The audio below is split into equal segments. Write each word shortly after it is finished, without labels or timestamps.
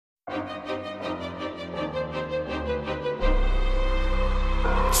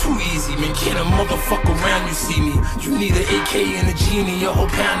Too easy, man, can't a motherfucker around you see me. You need an AK and a genie, a whole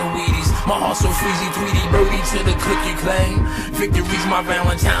pound of Wheaties. My heart so freezy, 3D birdie to the click you claim. Victory's my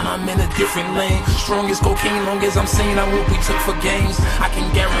Valentine, I'm in a different lane. Strongest cocaine, long as I'm sane, I won't be took for games. I can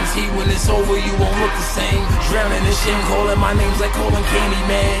guarantee when it's over, you won't look the same. Drowning in shame, calling my names like calling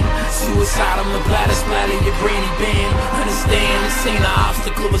Candyman. Suicide, I'm the bladder splatter, your brainy band. Understand, this ain't an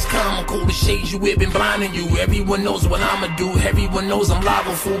obstacle, it's comical. The shades you wear been blinding you. Everyone knows what I'ma do, everyone knows I'm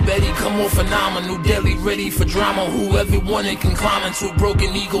liable. Full Betty, come on phenomenal, deadly, ready for drama. Whoever wanted can climb into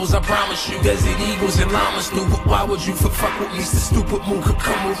broken egos, I promise you. Desert eagles and llamas do. Why would you fuck with me? It's the stupid move could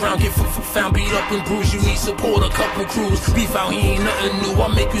come around, get found, beat up and bruised. You need support, a couple crews. Beef out, he ain't nothing new. I'll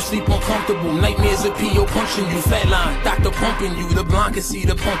make you sleep uncomfortable. Nightmares of P.O. punching you. Flatline, doctor pumping you. The blind can see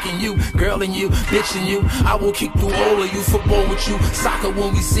the punk in you. Girl in you, bitch in you. I will kick through all of you. Football with you. Soccer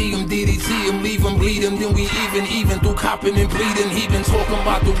when we see him. DDT him, leave him, bleed him. Then we even through copping and bleeding. He been talking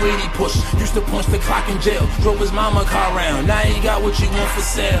about the way he push. Used to punch the clock in jail. Drove his mama car round. Now he got what you want for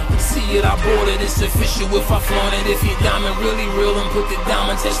sale. See it, I bought it. It's official if I flaunt it. If your diamond really real and put the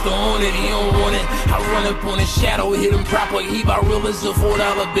diamond tester on it, he don't want it. I run up on his shadow, hit him proper. He by real as a $4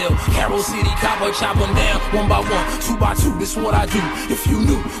 bill. Carroll City copper, chop him down 1 by 1, 2 by 2. This what I do. If you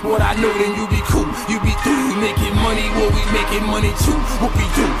knew what I know, then you be cool. You be through. You making money, well we making money too. What we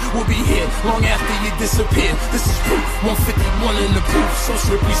do, we'll be here long after you disappear. This is proof. 151 in the proof. So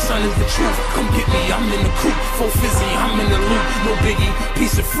slippery, son is the truth. Come get me, I'm in the coop. Full fizzy, I'm in the loop. No biggie,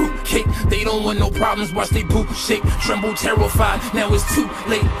 piece of fruit cake. They don't want no problems, watch they boot shake. Tremble, terrified, now it's too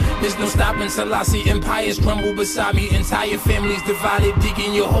late. There's no stopping till I see empires crumble beside me. Entire families divided,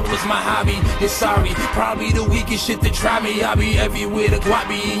 digging your hole is my hobby. You're sorry, probably the weakest shit to try me. I be everywhere, the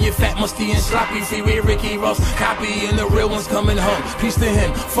guapi and your fat musty and sloppy. Freeway Ricky Ross, copy and the real one's coming home. Peace to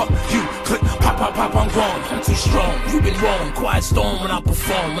him, fuck you, click, pop, pop, pop, I'm gone. I'm too strong, you been wrong. Quiet storm when I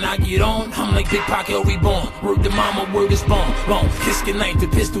perform. When I get on, I'm like Big Pocket reborn. Word to mama, word is born. Long, kiss goodnight, the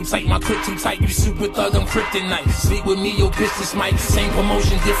pistol tight, my clip too tight. You super thug, I'm kryptonite. Sleep with me, your business mic. Same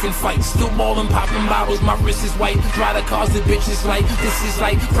promotion, different fights. Still ballin', popping bottles, my wrist is white. Try to cause the bitches like, this is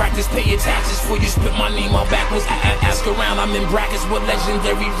like practice, pay your taxes before you spit my name out backwards. Ask around, I'm in brackets with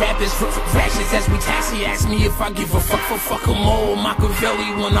legendary rappers. Fractions as we taxi, ask me if I give a fuck them all.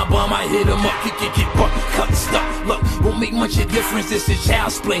 Machiavelli, when I bomb, I hit them up, kick, butt, cut, stuff. Look, won't make much of difference, this is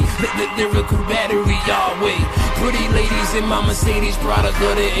child's play. Lyrical battery, y'all way. Pretty ladies in my Mercedes, product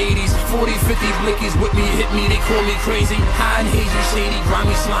of the 80s. 40, 50s, blickies with me, hit me, they call me crazy. High and hazy, shady,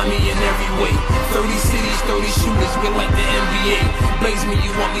 grimy, slimy in every way. 30 cities, 30 shooters, we're like the NBA. Blaze me,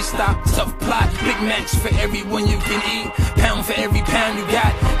 you want me stop, tough plot. Big Macs for everyone you can eat. Pound for every pound you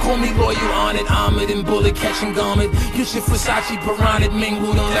got. Call me loyal, honored, armored, and bullet catching garment. Get your Versace, piranha,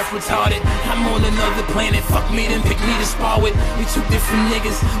 mingled and left retarded. I'm on another planet, fuck me, then pick me to spar with. We two different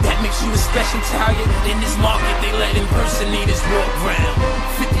niggas, that makes you a special target. In this market, they let impersonators walk round.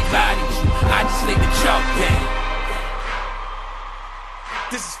 50 bodies, I just lay the chalk down.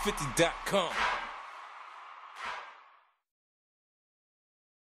 This is 50.com.